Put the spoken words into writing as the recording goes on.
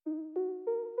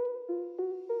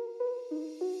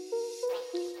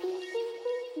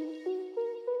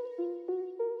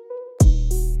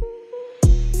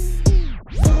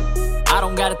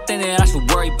got a thing that I should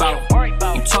worry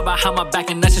about. You talk about how my back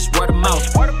and that's just word of mouth.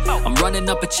 I'm running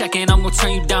up a check and I'm gon'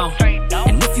 turn you down.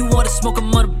 And if you wanna smoke,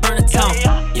 I'm gonna burn a town.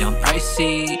 Yeah, I'm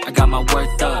pricey, I got my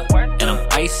worth up. And I'm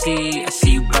icy, I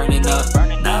see you burning up.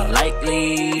 Not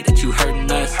likely that you hurting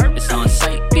us. It's on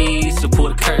sight B, so pull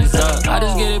the curtains up. I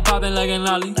just get it poppin' like an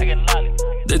ollie.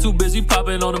 They too busy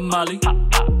poppin' on the molly.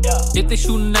 If they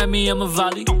shooting at me, I'm a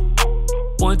volley.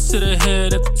 One to the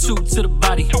head, after two to the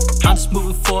body. I'm just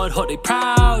moving forward, hope they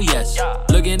proud, yes.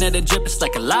 Looking at the drip, it's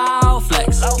like a loud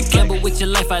flex. You gamble with your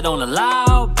life, I don't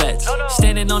allow bets.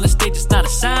 Standing on the stage, it's not a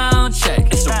sound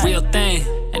check. It's a real thing,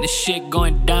 and this shit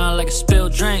going down like a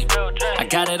spilled drink. I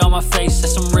got it on my face,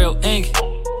 that's some real ink.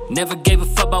 Never gave a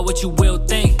fuck about what you will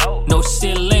think. No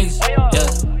ceilings, yeah.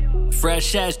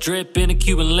 Fresh ass drip in a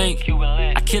Cuban link.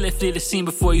 I kill it, flee the scene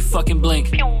before you fucking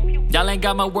blink. Y'all ain't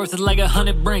got my worth, it's like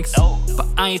 100 brinks. But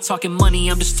I ain't talking money,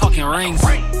 I'm just talking rings.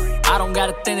 I don't got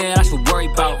a thing that I should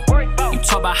worry about. You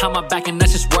talk about how my back and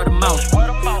that's just word of mouth.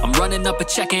 I'm running up a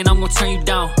check and I'm gon' turn you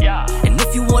down. And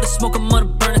if you wanna smoke, I'm gonna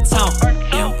burn a town.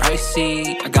 Yeah, I'm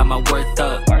pricey, I got my worth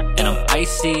up. And I'm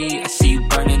icy, I see you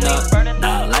burning up.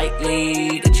 Not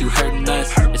likely that you hurting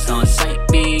us. It's on sight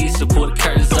B, so pull the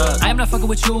curtains up. I am not fucking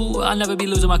with you, I'll never be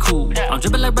losing my cool. I'm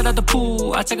dripping like bread out the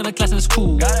pool, I take on the class and it's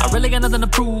cool. I really got nothing to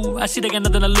prove, I see they got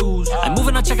nothing to lose. I'm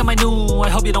moving on checking my new, I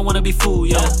hope you don't wanna be fooled,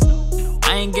 yeah.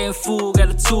 I ain't getting fooled, got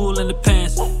a tool in the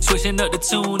pants. Switching up the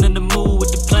tune and the mood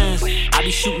with the plans. I be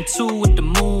shooting two with the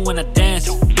moon when I dance.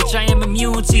 Bitch, I am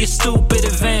immune to your stupid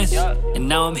advance. And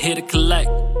now I'm here to collect.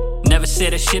 Never say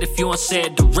that shit if you won't say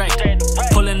it direct.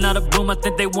 Pulling out a broom, I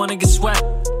think they wanna get swept.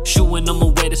 Shooing them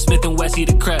away to Smith and Wessie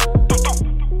the crap.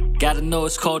 Gotta know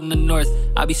it's cold in the north.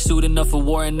 I be suiting up for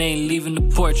war and they ain't leaving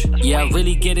the porch. Yeah, I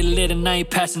really get it lit and I ain't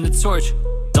passing the torch.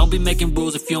 Don't be making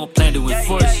rules if you don't plan to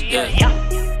enforce. Yeah,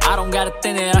 I don't got a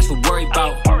thing that I should worry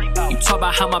about. You talk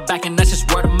about how my back and that's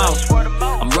just word of mouth.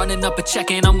 I'm running up a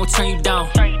check and I'm gon' turn you down.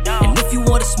 And if you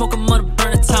wanna smoke, I'm gonna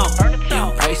burn a town. Yeah,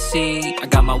 I'm pricey, I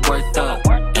got my worth up.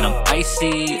 And I'm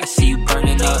icy, I see you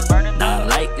burning up. Not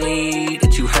likely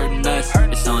that you hurting us.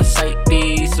 It's on sight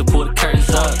B, so pull the curtains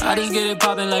up. I just get it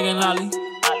poppin' like an ollie.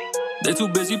 They too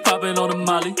busy poppin' on the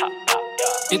molly.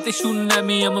 If they shooting at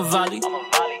me, I'm a volley.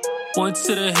 One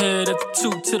to the head, after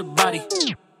two to the body.